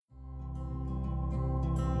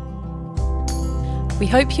We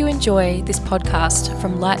hope you enjoy this podcast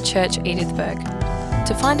from Light Church Edithburgh.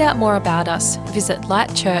 To find out more about us, visit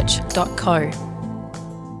lightchurch.co.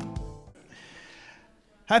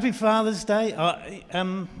 Happy Father's Day.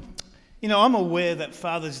 I'm aware that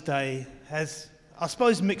Father's Day has, I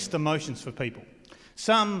suppose, mixed emotions for people.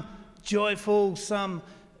 Some joyful, some...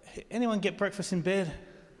 Anyone get breakfast in bed?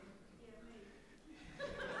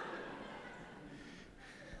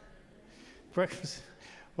 Breakfast,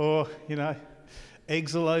 or,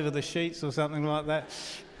 eggs all over the sheets or something like that.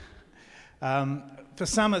 For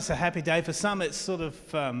some it's a happy day, for some it's sort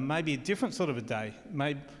of maybe a different sort of a day.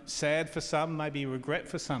 Maybe sad for some, maybe regret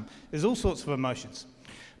for some. There's all sorts of emotions.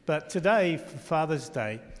 But today, for Father's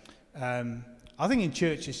Day, I think in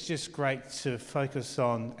church it's just great to focus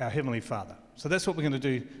on our Heavenly Father. So that's what we're going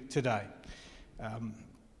to do today.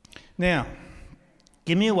 Now,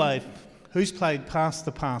 give me a wave. Who's played Pass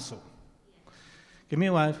the Parcel? Give me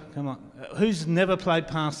a wave, come on. Who's never played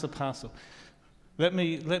Pass the Parcel? Let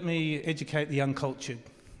me educate the uncultured,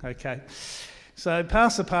 okay? So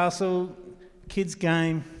Pass the Parcel, kids'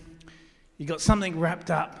 game. You got something wrapped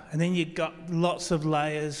up, and then you got lots of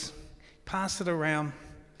layers. Pass it around.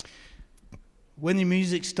 When the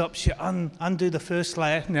music stops, you undo the first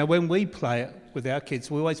layer. Now, when we play it with our kids,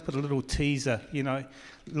 we always put a little teaser,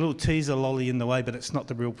 little teaser lolly in the way, but it's not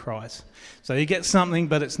the real prize. So you get something,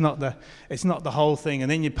 but it's not the whole thing. And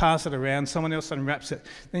then you pass it around, someone else unwraps it.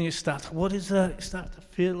 Then you start, what is that? You start to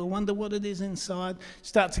feel, I wonder what it is inside.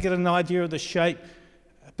 Start to get an idea of the shape,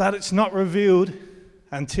 but it's not revealed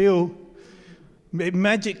until it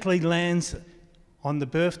magically lands on the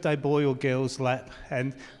birthday boy or girl's lap.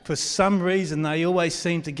 And for some reason, they always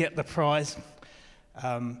seem to get the prize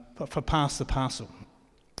for Pass the Parcel.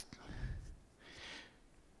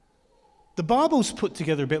 The Bible's put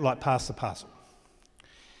together a bit like Pass the Parcel.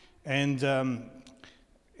 And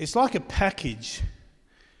it's like a package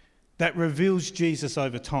that reveals Jesus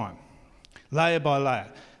over time, layer by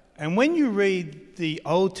layer. And when you read the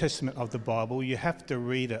Old Testament of the Bible, you have to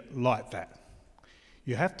read it like that.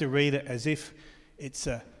 You have to read it as if it's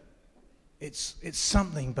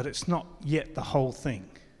something, but it's not yet the whole thing.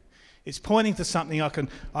 It's pointing to something.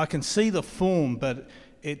 I can see the form, but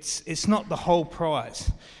it's not the whole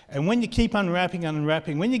prize. And when you keep unwrapping,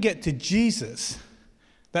 when you get to Jesus,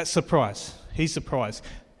 that's the prize. He's the prize.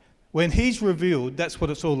 When he's revealed, that's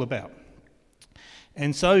what it's all about.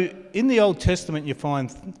 And so in the Old Testament, you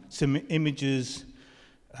find some images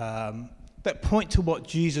that point to what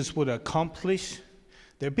Jesus would accomplish.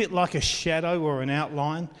 They're a bit like a shadow or an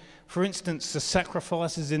outline. For instance, the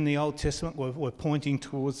sacrifices in the Old Testament were pointing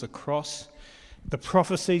towards the cross. The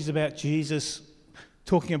prophecies about Jesus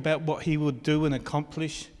talking about what he would do and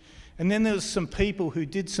accomplish. And then there was some people who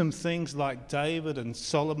did some things like David and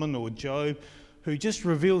Solomon or Job who just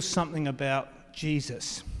revealed something about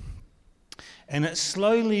Jesus. And it's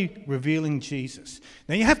slowly revealing Jesus.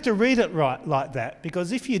 Now you have to read it right like that,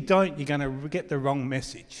 because if you don't, you're going to get the wrong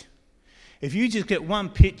message. If you just get one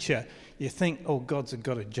picture, you think, oh, God's a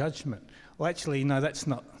God of judgment. Well, actually, no, that's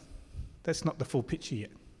not the full picture yet.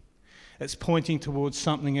 It's pointing towards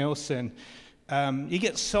something else, and you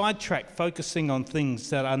get sidetracked focusing on things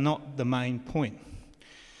that are not the main point.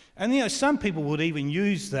 And, some people would even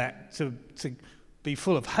use that to be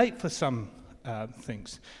full of hate for some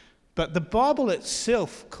things. But the Bible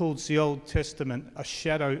itself calls the Old Testament a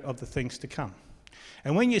shadow of the things to come.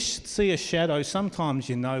 And when you see a shadow, sometimes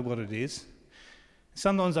you know what it is.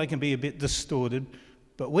 Sometimes they can be a bit distorted.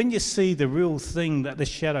 But when you see the real thing that the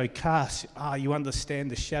shadow casts, you understand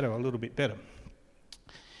the shadow a little bit better.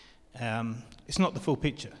 It's not the full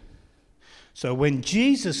picture. So when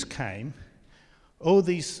Jesus came, all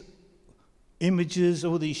these images,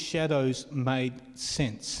 all these shadows made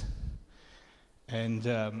sense. And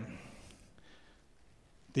the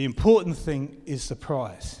important thing is the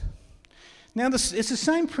prize. Now, it's the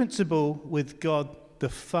same principle with God the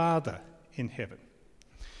Father in heaven.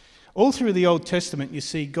 All through the Old Testament, you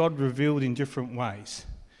see God revealed in different ways.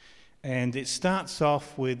 And it starts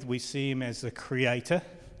off with, we see him as the creator.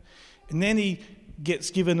 And then he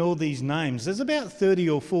gets given all these names. There's about 30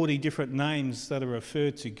 or 40 different names that are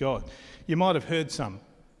referred to God. You might have heard some.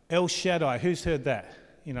 El Shaddai, who's heard that?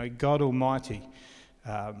 God Almighty.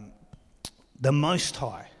 The Most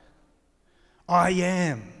High. I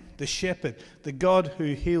Am, the Shepherd, the God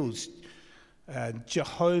who heals.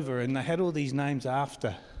 Jehovah, and they had all these names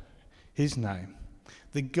after his name.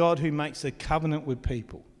 The God who makes a covenant with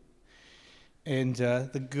people. And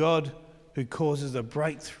the God who causes a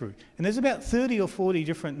breakthrough. And there's about 30 or 40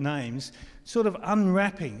 different names sort of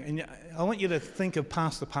unwrapping. And I want you to think of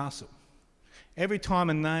Pass the Parcel. Every time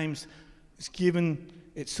a name's given,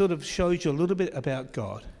 it sort of shows you a little bit about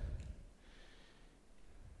God.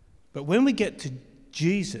 But when we get to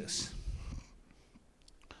Jesus,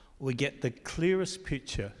 we get the clearest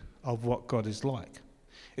picture of what God is like.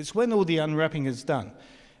 It's when all the unwrapping is done,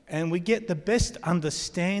 and we get the best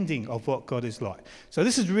understanding of what God is like. So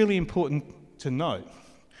this is really important to note,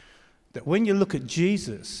 that when you look at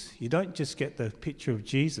Jesus, you don't just get the picture of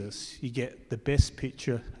Jesus, you get the best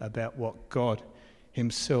picture about what God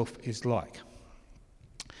himself is like.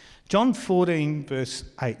 John 14, verse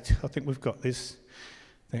 8. I think we've got this.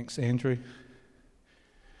 Thanks, Andrew.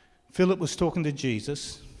 Philip was talking to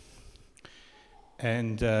Jesus,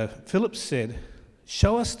 and Philip said,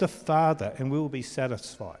 "Show us the Father, and we will be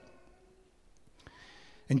satisfied."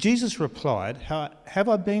 And Jesus replied, "Have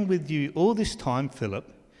I been with you all this time, Philip?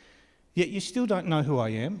 Yet you still don't know who I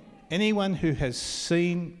am. Anyone who has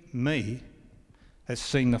seen me has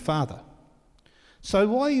seen the Father. So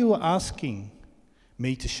why are you asking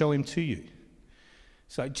me to show him to you?"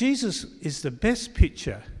 So Jesus is the best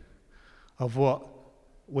picture of what,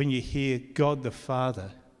 when you hear God the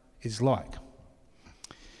Father, is like.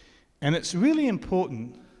 And it's really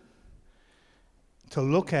important to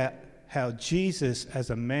look at how Jesus as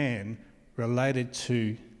a man related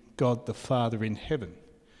to God the Father in heaven,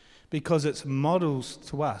 because it models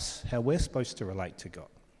to us how we're supposed to relate to God.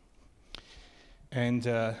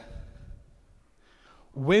 And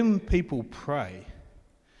when people pray,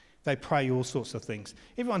 they pray all sorts of things.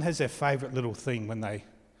 Everyone has their favourite little thing when they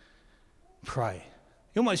pray.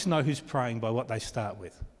 You almost know who's praying by what they start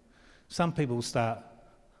with. Some people start,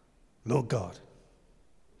 "Lord God."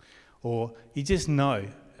 Or you just know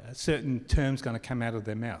a certain term's going to come out of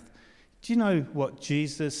their mouth. Do you know what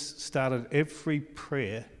Jesus started every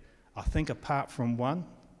prayer, I think apart from one?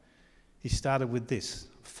 He started with this: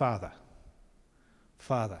 Father.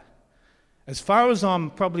 Father. As far as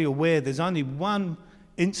I'm probably aware, there's only one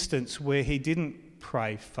instance where he didn't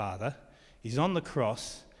pray Father. He's on the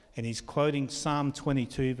cross and he's quoting Psalm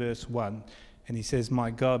 22 verse 1, and he says,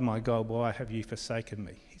 my God, why have you forsaken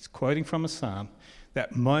me?" He's quoting from a psalm,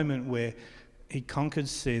 that moment where he conquered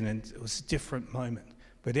sin, and it was a different moment.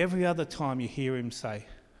 But every other time you hear him say,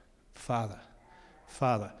 Father,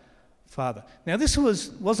 Father, Father. Now this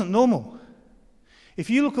wasn't normal. If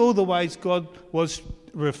you look all the ways God was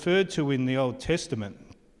referred to in the Old Testament,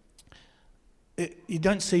 you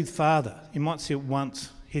don't see Father. You might see it once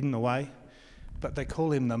hidden away, but they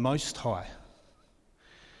call him the Most High.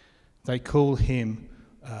 They call him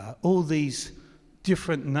all these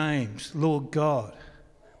different names, Lord God,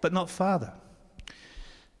 but not Father.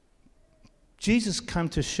 Jesus came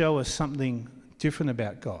to show us something different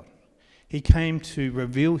about God. He came to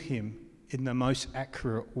reveal him in the most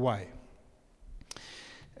accurate way.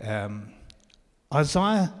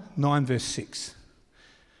 Isaiah 9 verse 6.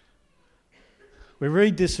 We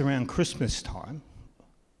read this around Christmas time.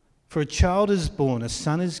 "For a child is born, a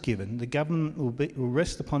son is given, the government will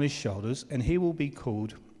rest upon his shoulders, and he will be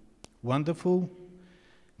called Wonderful,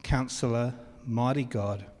 Counselor, Mighty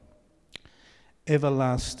God,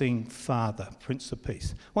 Everlasting Father, Prince of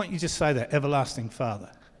Peace." Why don't you just say that? Everlasting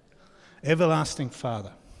Father. Everlasting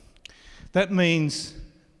Father. That means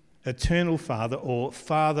eternal Father, or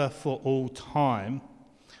Father for all time,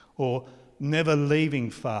 or never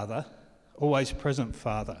leaving Father, always present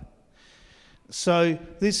Father. So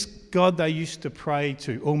this God they used to pray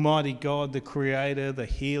to, Almighty God, the Creator, the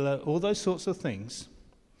Healer, all those sorts of things,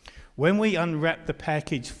 when we unwrap the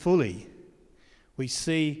package fully, we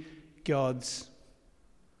see God's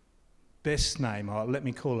best name, let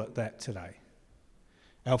me call it that today,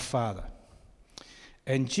 our Father.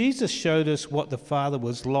 And Jesus showed us what the Father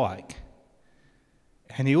was like,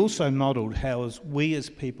 and he also modelled how we as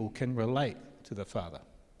people can relate to the Father.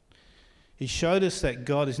 He showed us that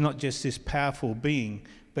God is not just this powerful being,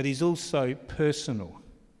 but he's also personal.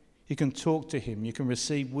 You can talk to him, you can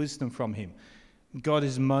receive wisdom from him. God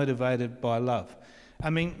is motivated by love. I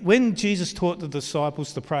mean, when Jesus taught the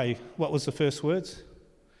disciples to pray, what was the first words?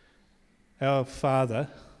 Our Father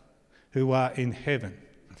who art in heaven.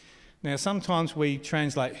 Now, sometimes we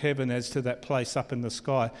translate heaven as to that place up in the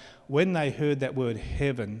sky. When they heard that word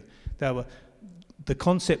heaven, the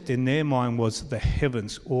concept in their mind was the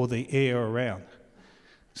heavens or the air around.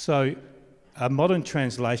 So a modern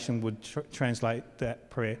translation would translate that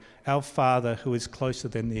prayer, Our Father who is closer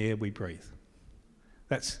than the air we breathe.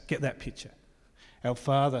 Get that picture. Our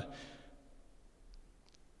Father,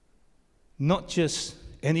 not just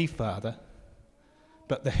any Father,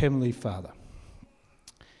 but the Heavenly Father.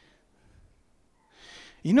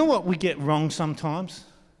 You know what we get wrong sometimes?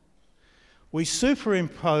 We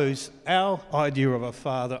superimpose our idea of a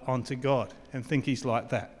father onto God and think he's like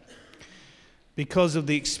that. because of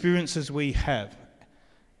the experiences we have.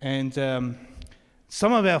 And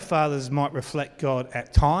some of our fathers might reflect God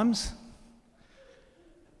at times,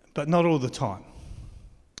 but not all the time.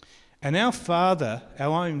 And our Father,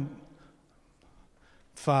 our own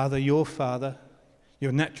Father, your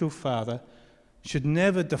natural Father, should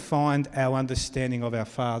never define our understanding of our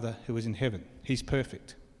Father who is in heaven. He's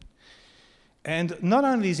perfect. And not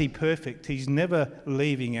only is he perfect, he's never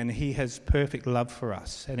leaving, and he has perfect love for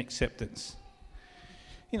us and acceptance.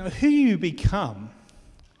 You know, who you become,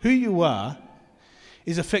 who you are,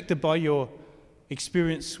 is affected by your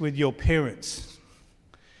experience with your parents.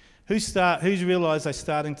 Who's realised they're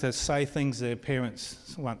starting to say things their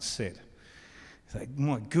parents once said? It's like,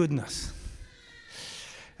 my goodness.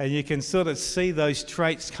 And you can sort of see those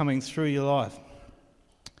traits coming through your life.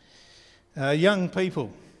 Young people,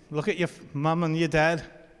 look at your mum and your dad.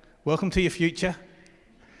 Welcome to your future.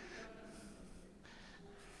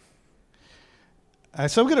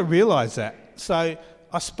 So we've got to realise that. So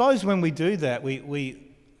I suppose when we do that,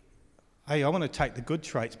 I want to take the good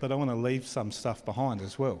traits, but I want to leave some stuff behind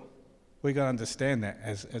as well. We've got to understand that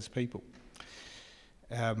as people.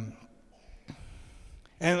 And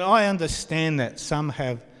I understand that some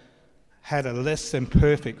have had a less than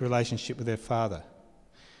perfect relationship with their father.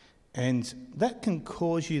 And that can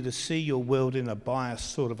cause you to see your world in a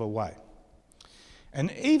biased sort of a way.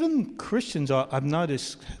 And even Christians, I've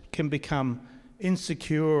noticed, can become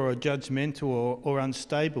insecure or judgmental or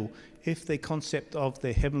unstable if their concept of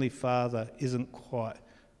their Heavenly Father isn't quite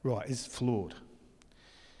right, is flawed.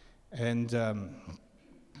 And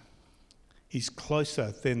he's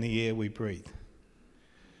closer than the air we breathe.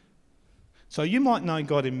 So you might know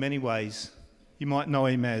God in many ways. You might know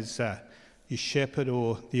him as your shepherd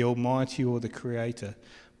or the Almighty or the Creator.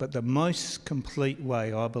 But the most complete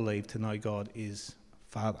way, I believe, to know God is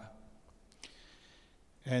Father.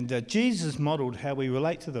 And Jesus modelled how we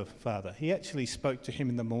relate to the Father. He actually spoke to him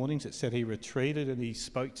in the mornings. It said he retreated and he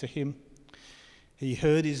spoke to him. He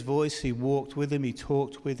heard his voice, he walked with him, he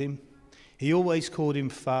talked with him. He always called him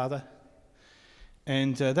Father.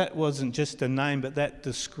 And that wasn't just a name, but that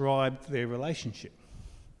described their relationship.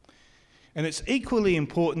 And it's equally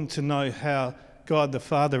important to know how God the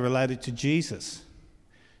Father related to Jesus.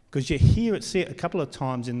 Because you see it a couple of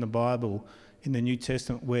times in the Bible, in the New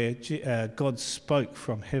Testament, where God spoke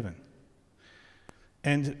from heaven.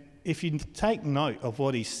 And if you take note of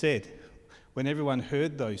what he said when everyone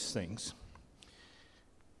heard those things,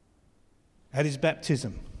 at his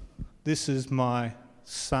baptism, "This is my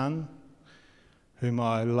Son, whom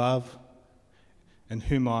I love and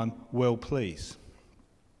whom I'm well pleased,"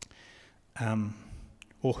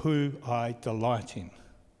 or who I delight in.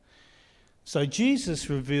 So Jesus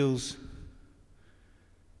reveals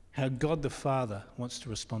how God the Father wants to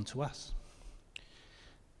respond to us.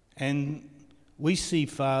 And we see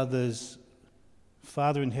Father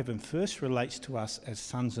in heaven first relates to us as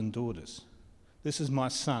sons and daughters. "This is my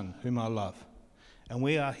Son, whom I love." And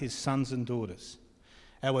we are his sons and daughters.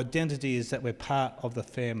 Our identity is that we're part of the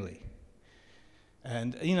family.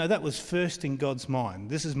 And, that was first in God's mind.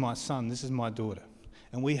 This is my son, this is my daughter.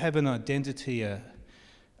 And we have an identity, a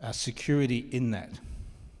security in that.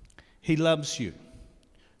 He loves you,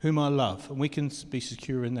 whom I love, and we can be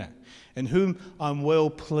secure in that. And whom I'm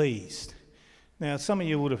well pleased. Now, some of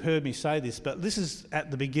you would have heard me say this, but this is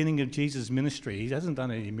at the beginning of Jesus' ministry. He hasn't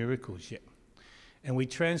done any miracles yet. And we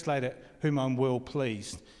translate it, whom I'm well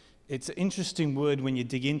pleased. It's an interesting word when you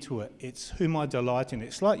dig into it. It's whom I delight in.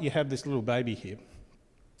 It's like you have this little baby here.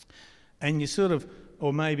 And you sort of,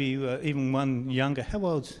 or maybe even one younger, how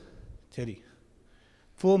old's Teddy?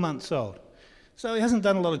 4 months old. So he hasn't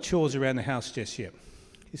done a lot of chores around the house just yet.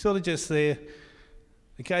 He's sort of just there.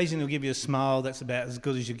 Occasionally he'll give you a smile. That's about as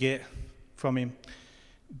good as you get from him.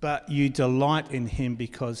 But you delight in him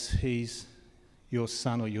because he's your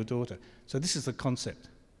son or your daughter. So this is the concept.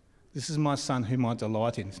 This is my son whom I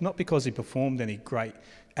delight in. It's not because he performed any great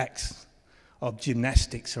acts of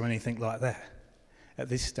gymnastics or anything like that at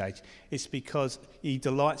this stage. It's because he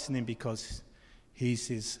delights in him because he's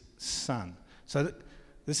his son. So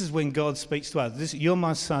this is when God speaks to us. You're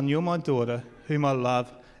my son, you're my daughter, whom I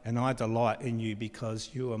love, and I delight in you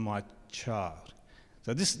because you are my child.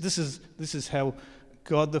 So this is how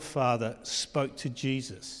God the Father spoke to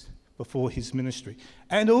Jesus before his ministry.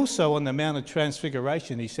 And also on the Mount of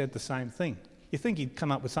Transfiguration, he said the same thing. You think he'd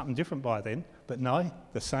come up with something different by then, but no,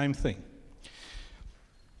 the same thing.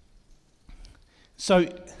 So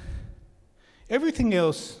everything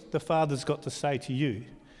else the Father's got to say to you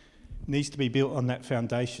needs to be built on that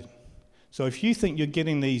foundation. So if you think you're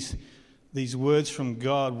getting these words from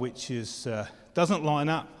God which doesn't line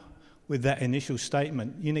up with that initial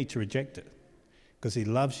statement, you need to reject it. because he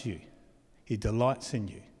loves you. He delights in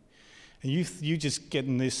you. And you just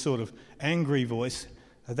getting this sort of angry voice,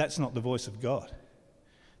 that's not the voice of God.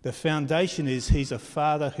 The foundation is he's a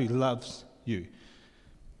father who loves you.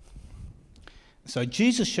 So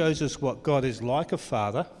Jesus shows us what God is like a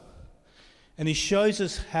father, and he shows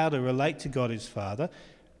us how to relate to God as Father,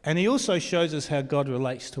 and he also shows us how God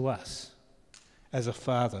relates to us as a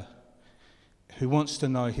father who wants to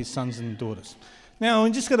know his sons and daughters. Now,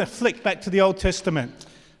 I'm just going to flick back to the Old Testament.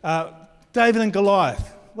 David and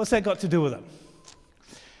Goliath, what's that got to do with it?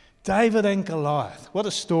 David and Goliath, what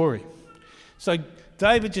a story. So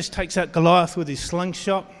David just takes out Goliath with his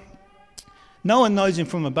slingshot. No one knows him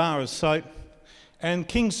from a bar of soap. And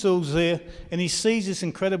King Saul's there, and he sees this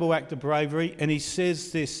incredible act of bravery, and he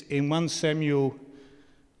says this in 1 Samuel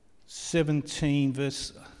 17,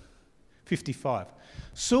 verse 55.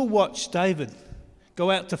 Saul watched David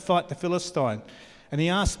go out to fight the Philistine, and he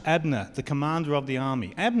asked Abner, the commander of the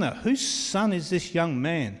army, "Abner, whose son is this young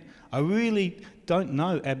man?" "I really don't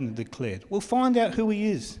know," Abner declared. "We'll find out who he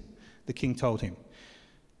is," the king told him.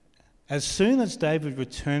 As soon as David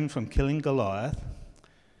returned from killing Goliath,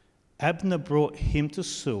 Abner brought him to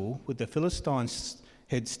Saul with the Philistine's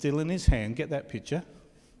head still in his hand. Get that picture?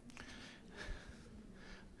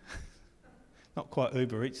 Not quite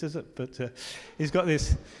Uber Eats, is it? But he's got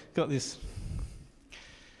this.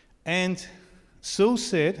 And Saul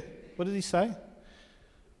said, what did he say?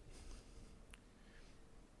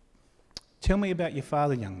 "Tell me about your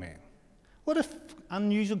father, young man." What an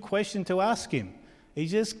unusual question to ask him. He's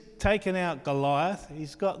just taken out Goliath.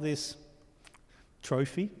 He's got this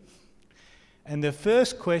trophy. And the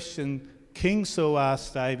first question King Saul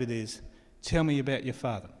asked David is, "Tell me about your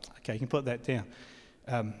father." Okay, you can put that down.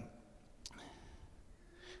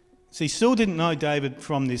 See, Saul didn't know David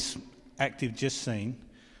from this act you've just seen,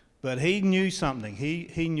 but he knew something.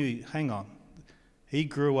 He knew, hang on, he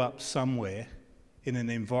grew up somewhere in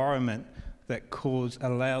an environment that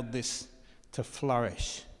allowed this to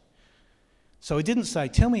flourish. So he didn't say,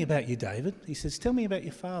 "Tell me about you, David." He says, "Tell me about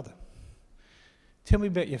your father. Tell me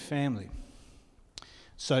about your family."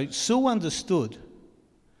 So Saul understood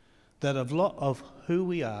that a lot of who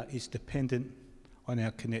we are is dependent on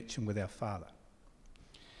our connection with our Father.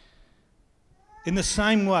 In the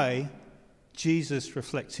same way, Jesus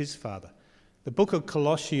reflects his Father. The book of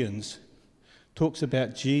Colossians talks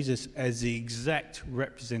about Jesus as the exact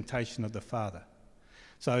representation of the Father.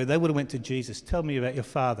 So they would have went to Jesus, "Tell me about your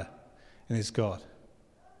Father," and it's God.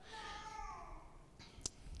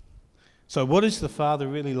 So what is the Father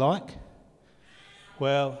really like?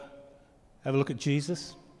 Well, have a look at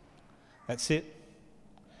Jesus. That's it.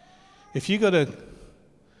 If you got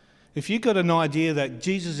an idea that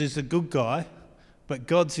Jesus is the good guy, but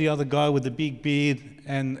God's the other guy with the big beard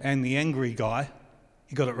and the angry guy,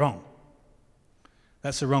 you got it wrong.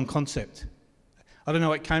 That's the wrong concept. I don't know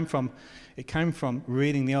where it came from. It came from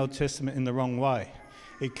reading the Old Testament in the wrong way.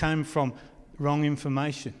 It came from wrong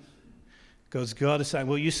information. Because God is saying,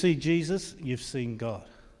 well, you see Jesus, you've seen God.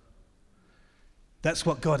 That's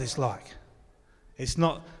what God is like. It's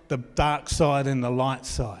not the dark side and the light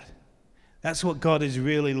side. That's what God is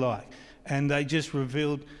really like. And they just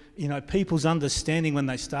revealed, people's understanding when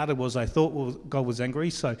they started was they thought God was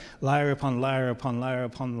angry, so layer upon layer upon layer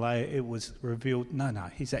upon layer, it was revealed, no,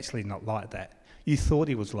 he's actually not like that. You thought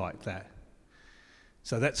he was like that.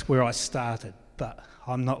 So that's where I started, but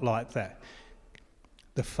I'm not like that.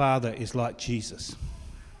 The Father is like Jesus.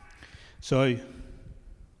 So,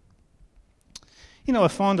 I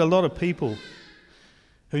find a lot of people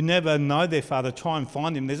who never know their Father try and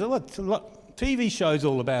find him. There's a lot TV shows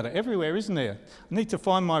all about it everywhere, isn't there? I need to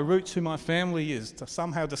find my roots, who my family is, to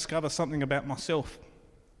somehow discover something about myself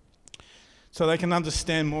so they can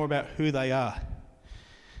understand more about who they are.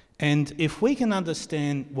 And if we can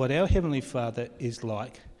understand what our Heavenly Father is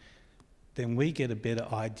like, then we get a better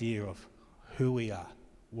idea of who we are,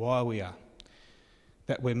 why we are,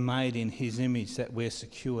 that we're made in his image, that we're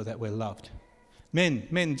secure, that we're loved.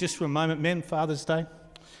 Men, just for a moment, men, Father's Day.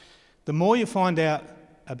 The more you find out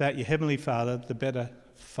about your Heavenly Father, the better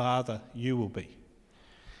father you will be.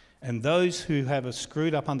 And those who have a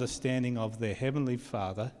screwed up understanding of their Heavenly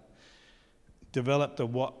Father developed a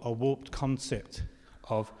warped concept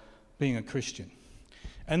of being a Christian.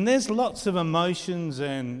 And there's lots of emotions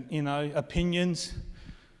and, opinions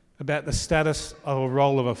about the status or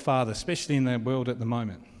role of a father, especially in the world at the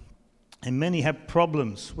moment. And many have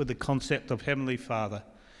problems with the concept of Heavenly Father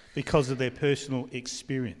because of their personal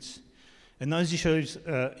experience. And those issues,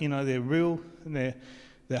 they're real and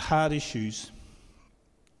they're hard issues.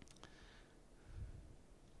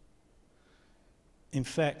 In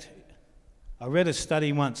fact, I read a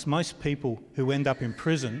study once, most people who end up in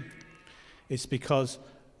prison, it's because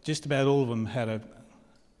just about all of them had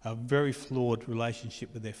a very flawed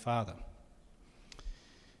relationship with their father.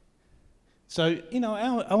 So,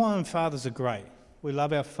 our own fathers are great. We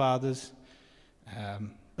love our fathers,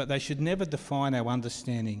 but they should never define our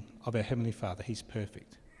understanding of our Heavenly Father. He's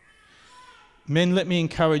perfect. Men, let me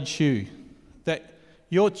encourage you that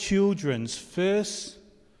your children's first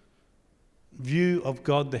view of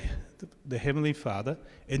God, the Heavenly Father,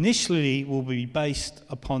 initially will be based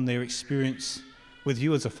upon their experience with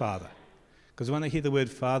you as a father. Because when they hear the word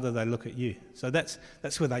father, they look at you. So that's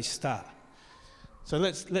where they start. So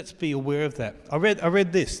let's be aware of that. I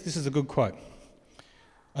read this. This is a good quote.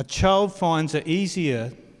 A child finds it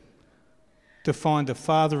easier to find a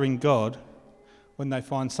father in God when they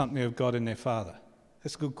find something of God in their father.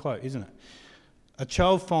 That's a good quote, isn't it? A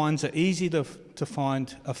child finds it easy to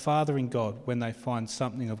find a father in God when they find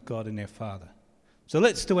something of God in their father. So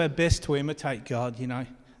let's do our best to imitate God,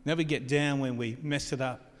 Never get down when we mess it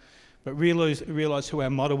up, but realise who our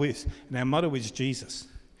model is. And our model is Jesus,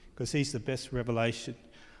 because he's the best revelation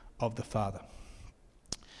of the Father.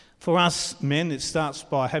 For us men, it starts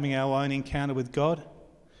by having our own encounter with God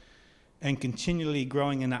and continually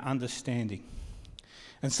growing in our understanding.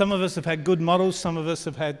 And some of us have had good models, some of us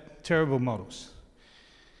have had terrible models.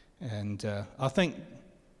 And I think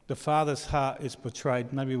the Father's heart is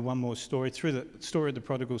portrayed, maybe one more story, through the story of the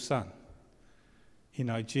prodigal son.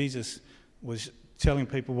 Jesus was telling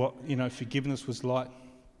people what, forgiveness was like.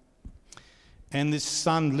 And this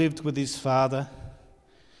son lived with his father,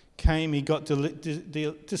 he got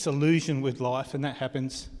disillusioned with life, and that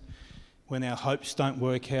happens when our hopes don't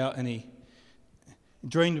work out, and he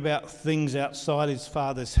dreamed about things outside his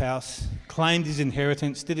father's house, claimed his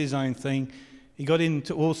inheritance, did his own thing. He got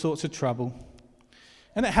into all sorts of trouble.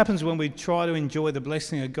 And that happens when we try to enjoy the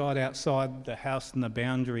blessing of God outside the house and the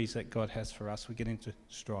boundaries that God has for us. We get into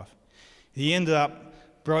strife. He ended up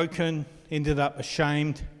broken, ended up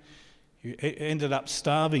ashamed, he ended up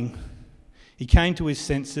starving. He came to his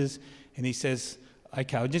senses and he says,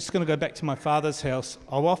 okay, I'm just going to go back to my father's house.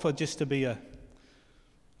 I'll offer just to be a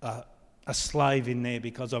slave in there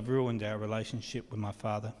because I've ruined our relationship with my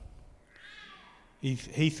father. He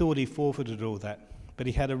thought he forfeited all that, but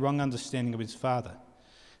he had a wrong understanding of his father.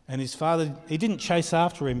 And his father, he didn't chase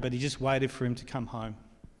after him, but he just waited for him to come home.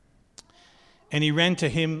 And he ran to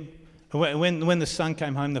him. When the son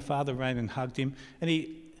came home, the father ran and hugged him. And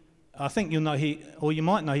I think you'll know, you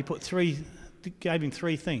might know, he gave him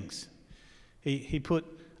three things. He put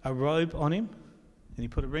a robe on him, and he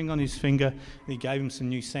put a ring on his finger, and he gave him some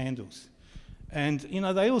new sandals. And,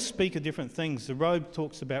 they all speak of different things. The robe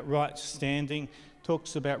talks about right standing,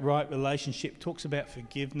 talks about right relationship, talks about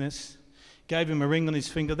forgiveness. Gave him a ring on his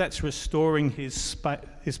finger. That's restoring his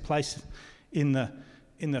place in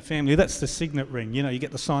the family. That's the signet ring. You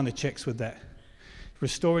get to sign the checks with that.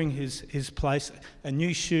 Restoring his place. And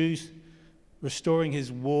new shoes, restoring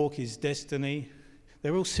his walk, his destiny.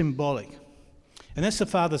 They're all symbolic. And that's the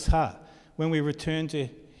Father's heart. When we return to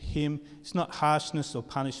him, it's not harshness or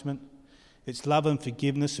punishment. It's love and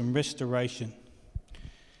forgiveness and restoration.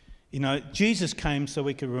 Jesus came so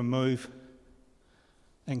we could remove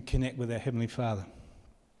and connect with our Heavenly Father.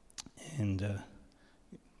 And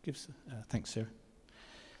thanks, Sarah.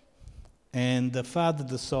 And the Father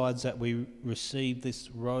decides that we receive this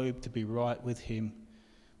robe to be right with him,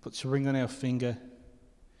 puts a ring on our finger,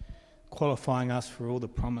 qualifying us for all the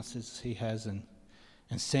promises he has, and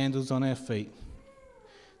sandals on our feet.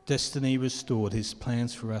 Destiny restored, his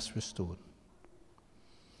plans for us restored.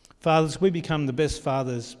 Fathers, we become the best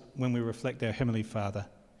fathers when we reflect our Heavenly Father.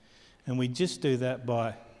 And we just do that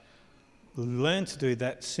learn to do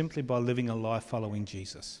that simply by living a life following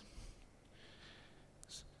Jesus.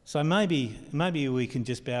 So maybe we can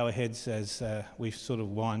just bow our heads as we sort of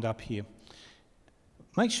wind up here.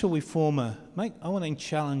 Make sure we I want to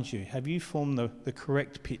challenge you. Have you formed the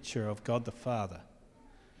correct picture of God the Father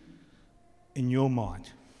in your mind?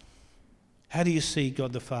 How do you see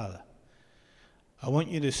God the Father? I want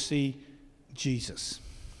you to see Jesus.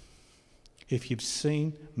 If you've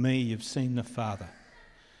seen me, you've seen the Father.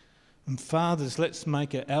 And fathers, let's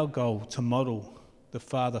make it our goal to model the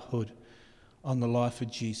fatherhood on the life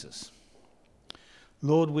of Jesus.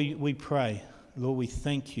 Lord, we pray. Lord, we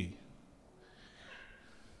thank you.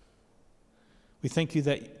 We thank you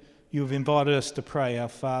that you have invited us to pray, our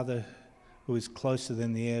Father who is closer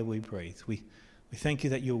than the air we breathe. We thank you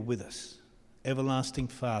that you're with us. Everlasting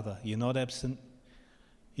Father, you're not absent.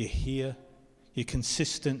 You're here. You're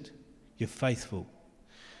consistent. You're faithful.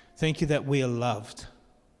 Thank you that we are loved.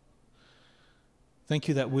 Thank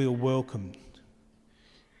you that we are welcomed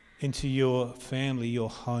into your family, your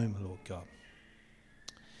home, Lord God.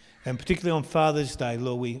 And particularly on Father's Day,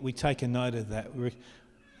 Lord, we take a note of that.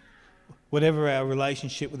 Whatever our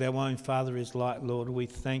relationship with our own Father is like, Lord, we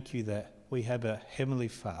thank you that we have a Heavenly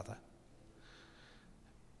Father.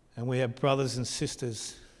 And we have brothers and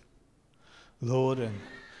sisters, Lord. And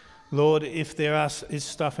Lord, if there is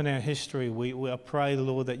stuff in our history, I pray,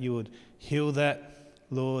 Lord, that you would heal that,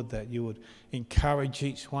 Lord, that you would encourage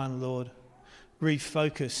each one, Lord.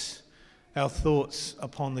 Refocus our thoughts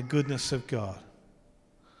upon the goodness of God.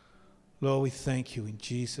 Lord, we thank you in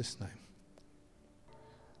Jesus' name.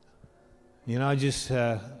 You know, just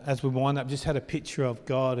as we wind up, just had a picture of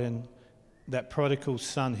God and that prodigal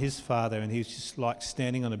son, his father, and he was just like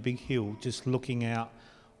standing on a big hill, just looking out,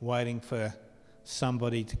 waiting for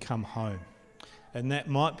somebody to come home. And that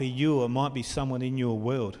might be you, or might be someone in your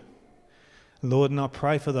world. Lord, and I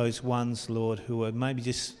pray for those ones, Lord, who are maybe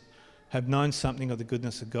just have known something of the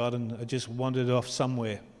goodness of God and are just wandered off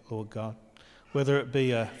somewhere, Lord God. Whether it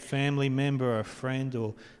be a family member or a friend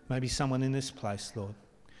or maybe someone in this place, Lord.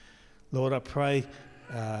 Lord, I pray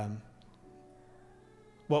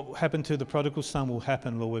what happened to the prodigal son will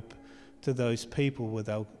happen, Lord, to those people where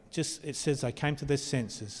they'll just, it says they came to their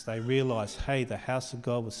senses. They realised, hey, the house of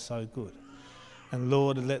God was so good. And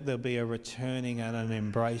Lord, let there be a returning and an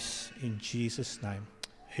embrace in Jesus' name.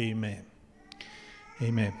 Amen.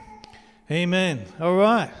 Amen. Amen. All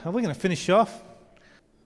right. Are we going to finish off?